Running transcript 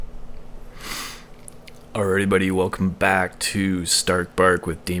Alright, buddy, welcome back to Stark Bark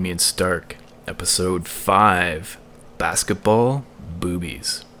with Damien Stark, episode 5, Basketball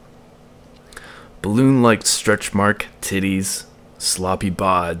Boobies. Balloon-like stretch mark titties, sloppy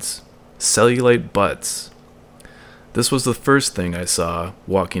bods, cellulite butts. This was the first thing I saw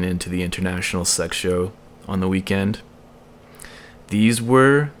walking into the International Sex Show on the weekend. These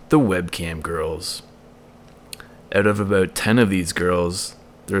were the webcam girls. Out of about 10 of these girls,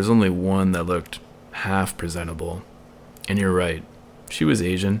 there was only one that looked half presentable. And you're right, she was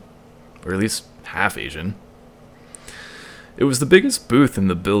Asian, or at least half Asian. It was the biggest booth in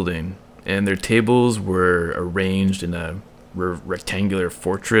the building, and their tables were arranged in a rectangular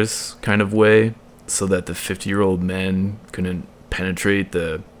fortress kind of way, so that the 50-year-old men couldn't penetrate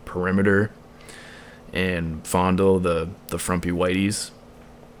the perimeter and fondle the frumpy whities.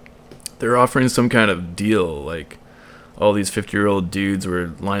 They're offering some kind of deal, like all these 50-year-old dudes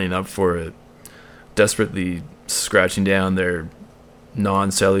were lining up for it, desperately scratching down their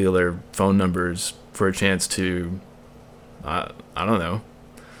non-cellular phone numbers for a chance to, I don't know.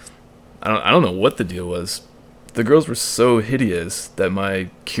 I don't know what the deal was. The girls were so hideous that my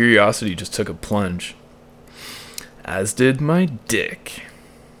curiosity just took a plunge. As did my dick.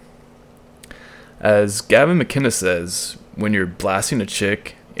 As Gavin McKenna says, when you're blasting a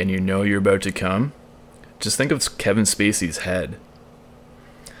chick and you know you're about to come, just think of Kevin Spacey's head.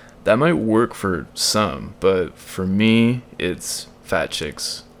 That might work for some, but for me, it's fat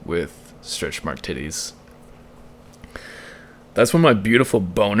chicks with stretch mark titties. That's when my beautiful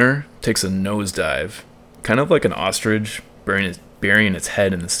boner takes a nosedive, kind of like an ostrich burying its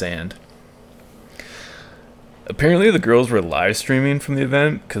head in the sand. Apparently the girls were live streaming from the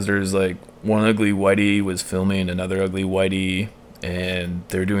event, because there's like one ugly whitey was filming another ugly whitey, and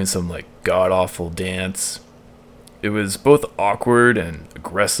they're doing some like god-awful dance. It was both awkward and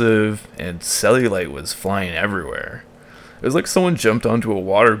aggressive, and cellulite was flying everywhere. It was like someone jumped onto a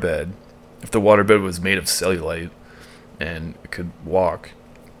waterbed, if the waterbed was made of cellulite and it could walk,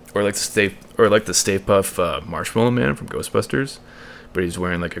 or like the Stay Puft Marshmallow Man from Ghostbusters, but he's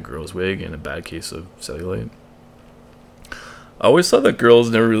wearing like a girl's wig and a bad case of cellulite. I always thought that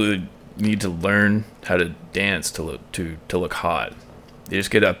girls never really need to learn how to dance to look hot. They just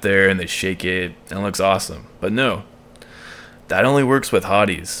get up there and they shake it and it looks awesome. But no, that only works with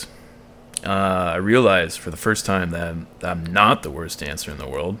hotties. I realized for the first time that I'm not the worst dancer in the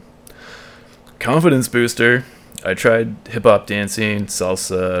world. Confidence booster. I tried hip-hop dancing,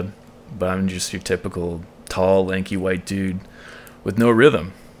 salsa, but I'm just your typical tall, lanky white dude with no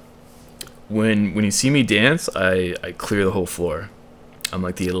rhythm. When you see me dance, I clear the whole floor. I'm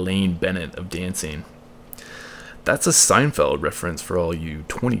like the Elaine Bennett of dancing. That's a Seinfeld reference for all you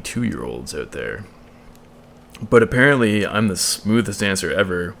 22-year-olds out there. But apparently, I'm the smoothest dancer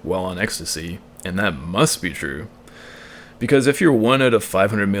ever while on ecstasy, and that must be true. Because if you're 1 out of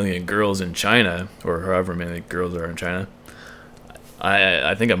 500 million girls in China, or however many girls are in China,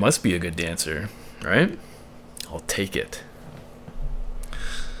 I think I must be a good dancer, right? I'll take it.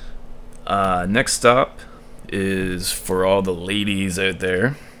 Next stop is for all the ladies out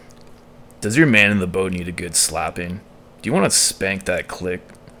there. Does your man in the boat need a good slapping? Do you want to spank that clit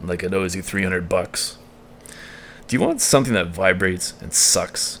like it owes you $300? Do you want something that vibrates and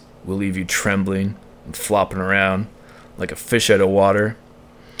sucks, will leave you trembling and flopping around like a fish out of water?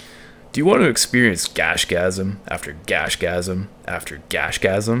 Do you want to experience gashgasm after gashgasm after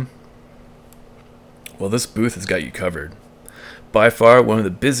gashgasm? Well, this booth has got you covered. By far one of the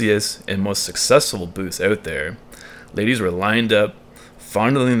busiest and most successful booths out there. Ladies were lined up,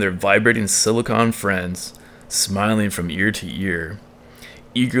 fondling their vibrating silicone friends, smiling from ear to ear,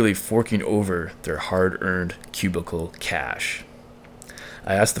 eagerly forking over their hard-earned cubicle cash.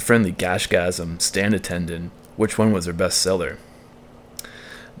 I asked the friendly gashgasm stand attendant which one was their best seller.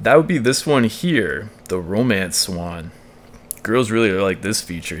 That would be this one here, the romance swan. Girls really like this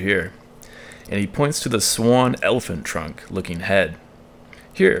feature here. And he points to the swan elephant trunk looking head.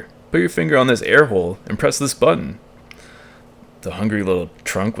 Here, put your finger on this air hole and press this button. The hungry little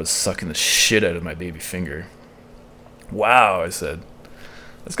trunk was sucking the shit out of my baby finger. Wow, I said.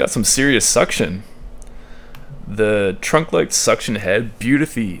 That's got some serious suction. The trunk-like suction head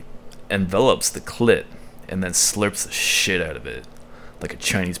beautifully envelops the clit and then slurps the shit out of it, like a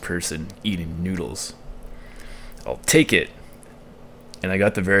Chinese person eating noodles. I'll take it. And I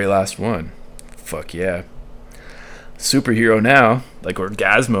got the very last one. Fuck yeah. Superhero now, like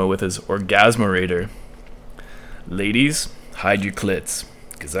Orgasmo with his Orgasmorator. Ladies, hide your clits,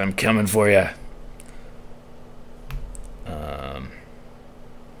 'cause I'm coming for ya.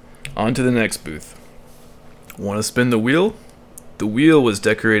 On to the next booth. Want to spin the wheel? The wheel was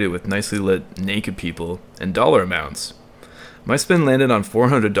decorated with nicely lit naked people and dollar amounts. My spin landed on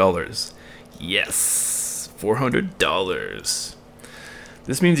 $400. Yes, $400.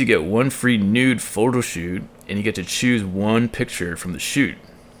 This means you get one free nude photo shoot, and you get to choose one picture from the shoot.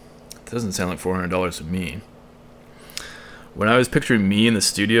 Doesn't sound like $400 to me. When I was picturing me in the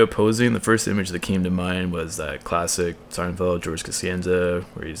studio posing, the first image that came to mind was that classic Seinfeld, George Costanza,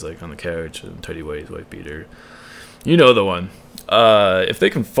 where he's like on the couch and tidy whities, white beater. You know the one. If they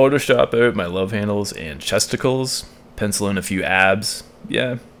can Photoshop out my love handles and chesticles, pencil in a few abs,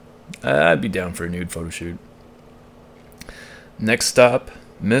 yeah, I'd be down for a nude photo shoot. Next stop,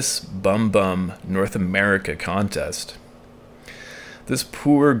 Miss Bum Bum North America contest. This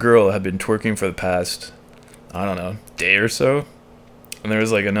poor girl had been twerking for the past, I don't know, day or so. And there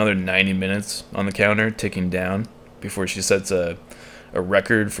was like another 90 minutes on the counter ticking down before she sets a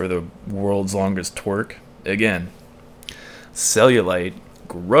record for the world's longest twerk. Again, cellulite,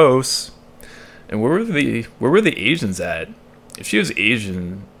 gross. And where were the Asians at? If she was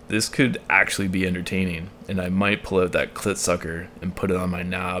Asian, this could actually be entertaining, and I might pull out that clit sucker and put it on my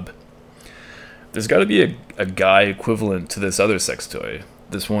knob. There's got to be a guy equivalent to this other sex toy.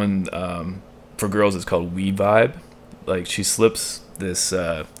 This one for girls is called WeVibe. Like, she slips this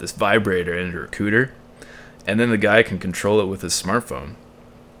vibrator into her cooter, and then the guy can control it with his smartphone.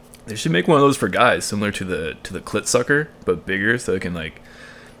 They should make one of those for guys, similar to the clit sucker, but bigger, so it can like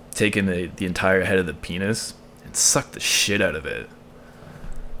take in the entire head of the penis and suck the shit out of it.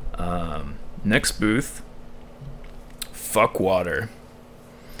 Next booth, fuck water.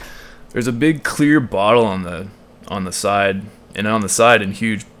 There's a big clear bottle on the side, and on the side in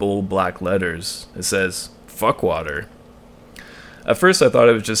huge bold black letters it says fuck water. At first I thought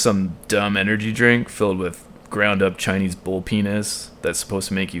it was just some dumb energy drink filled with ground up Chinese bull penis that's supposed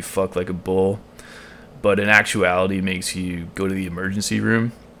to make you fuck like a bull, but in actuality makes you go to the emergency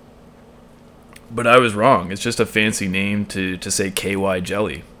room. But I was wrong. It's just a fancy name to say KY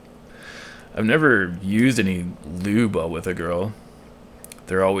jelly. I've never used any lube while with a girl.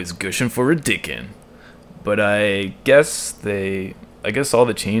 They're always gushing for a dickin'. But I guess that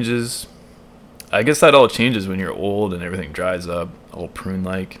all changes when you're old and everything dries up, all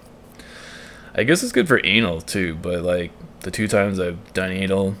prune-like. I guess it's good for anal too, but like the 2 times I've done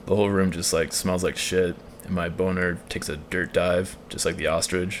anal, the whole room just like smells like shit, and my boner takes a dirt dive, just like the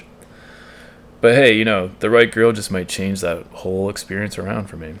ostrich. But hey, you know, the right girl just might change that whole experience around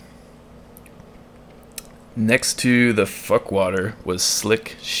for me. Next to the fuck water was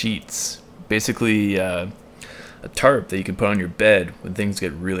slick sheets. Basically, a tarp that you can put on your bed when things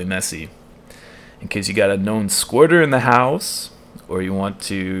get really messy. In case you got a known squirter in the house, or you want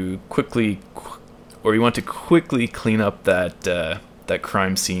to quickly clean up that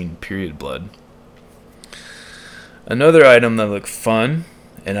crime scene period blood. Another item that looked fun,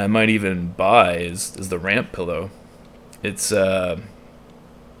 and I might even buy, is the ramp pillow. Its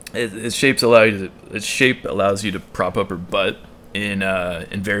shape allows you to prop up her butt in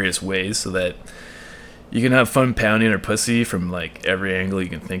various ways, so that you can have fun pounding her pussy from like every angle you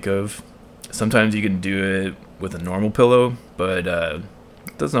can think of. Sometimes you can do it with a normal pillow, but it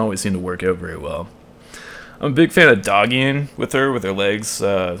doesn't always seem to work out very well. I'm a big fan of doggying with her legs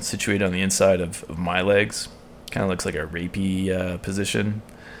situated on the inside of my legs. Kind of looks like a rapey position.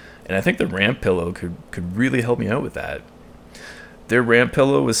 And I think the ramp pillow could really help me out with that. Their ramp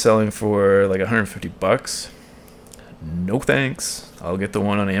pillow was selling for like $150. No thanks. I'll get the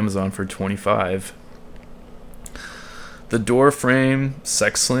one on Amazon for $25. The door frame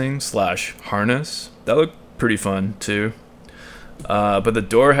sex sling / harness, that looked pretty fun too. But the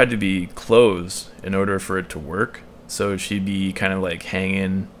door had to be closed in order for it to work. So she'd be kind of like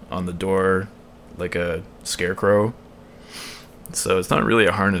hanging on the door like a scarecrow. So it's not really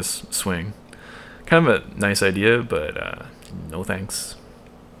a harness swing. Kind of a nice idea, but no thanks.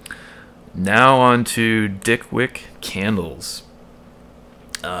 Now on to DickWick candles.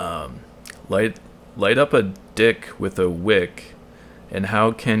 Light up a dick with a wick, and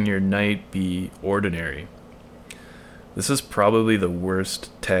how can your night be ordinary? This is probably the worst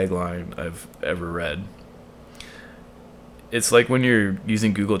tagline I've ever read. It's like when you're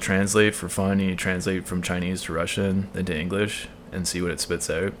using Google Translate for fun and you translate from Chinese to Russian, then to English, and see what it spits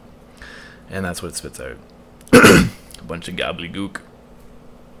out. And that's what it spits out. A bunch of gobbledygook.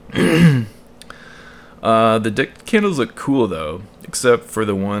 The dick candles look cool though, except for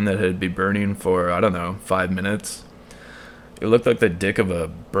the one that had been burning for, 5 minutes. It looked like the dick of a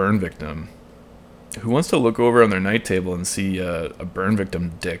burn victim. Who wants to look over on their night table and see a burn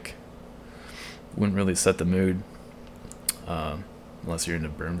victim dick? Wouldn't really set the mood, unless you're into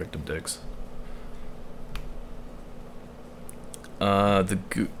burn victim dicks.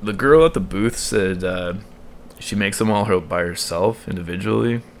 The girl at the booth said she makes them all by herself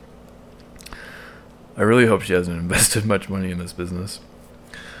individually. I really hope she hasn't invested much money in this business.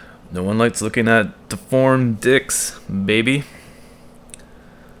 No one likes looking at deformed dicks, baby.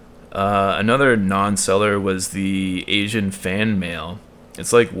 Another non-seller was the Asian fan mail.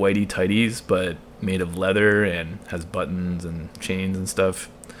 It's like whitey tighties, but made of leather and has buttons and chains and stuff.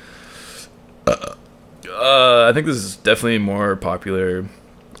 I think this is definitely more popular,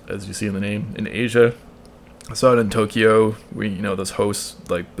 as you see in the name, in Asia. I saw it in Tokyo, where those hosts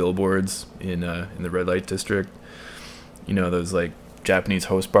like billboards in the red light district. Those like Japanese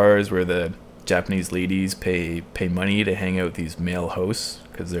host bars where the Japanese ladies pay money to hang out with these male hosts,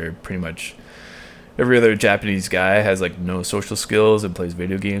 because they're pretty much every other Japanese guy has like no social skills and plays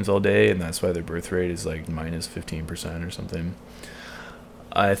video games all day, and that's why their birth rate is like minus 15% or something.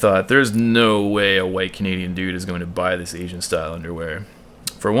 I thought, there's no way a white Canadian dude is going to buy this Asian style underwear.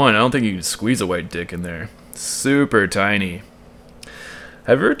 For one, I don't think you can squeeze a white dick in there. Super tiny. Have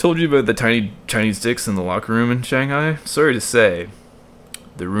I ever told you about the tiny Chinese dicks in the locker room in Shanghai? Sorry to say,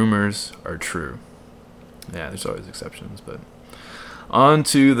 the rumors are true. Yeah, there's always exceptions, but... On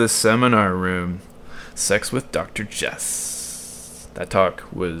to the seminar room. Sex with Dr. Jess. That talk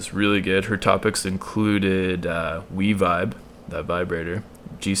was really good. Her topics included WeVibe, that vibrator,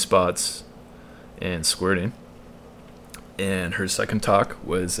 G-spots, and squirting. And her second talk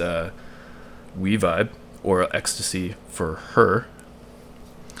was WeVibe, or ecstasy for her.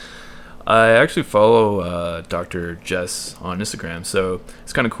 I actually follow Dr. Jess on Instagram, so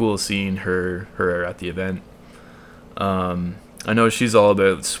it's kind of cool seeing her at the event. I know she's all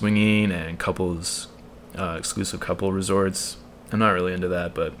about swinging and couples, exclusive couple resorts. I'm not really into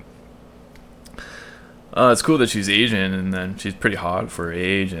that, but it's cool that she's Asian, and then she's pretty hot for her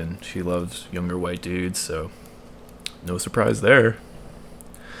age, and she loves younger white dudes, so no surprise there.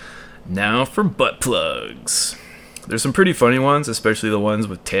 Now for butt plugs. There's some pretty funny ones, especially the ones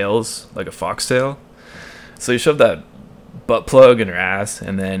with tails, like a foxtail. So you shove that butt plug in her ass,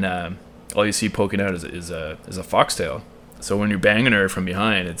 and then all you see poking out is a foxtail. So when you're banging her from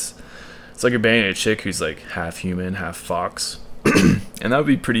behind, it's like you're banging a chick who's like half human, half fox. And that would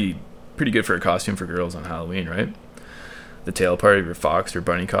be pretty good for a costume for girls on Halloween, right? The tail part of your fox or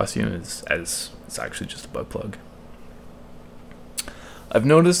bunny costume it's actually just a butt plug. I've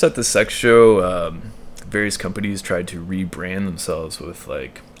noticed at the sex show, various companies tried to rebrand themselves with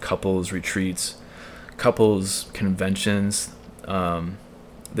like couples retreats, couples conventions.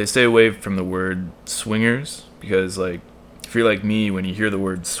 They stay away from the word swingers because, like, if you're like me, when you hear the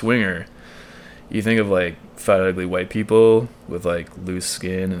word swinger, you think of like fat, ugly white people with like loose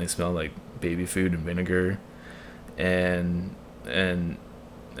skin and they smell like baby food and vinegar, and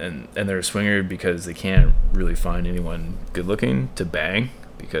they're a swinger because they can't really find anyone good looking to bang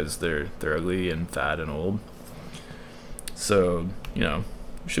because they're ugly and fat and old. So, it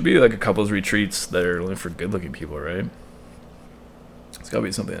should be like a couples retreats that are only for good looking people, right? It's gotta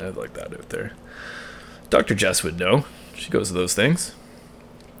be something like that out there. Dr. Jess would know. She goes to those things.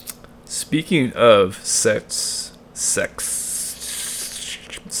 Speaking of sex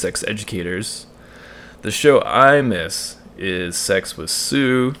educators, the show I miss is Sex with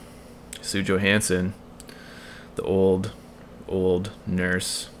Sue Johanson, the old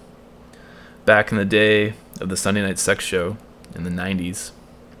nurse. Back in the day of the Sunday night sex show in the 90s,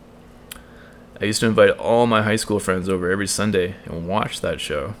 I used to invite all my high school friends over every Sunday and watch that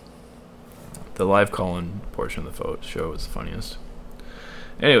show. The live call-in portion of the show was the funniest.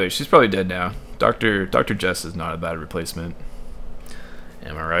 Anyway, she's probably dead now. Dr. Jess is not a bad replacement.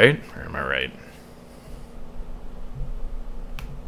 Am I right? Or am I right?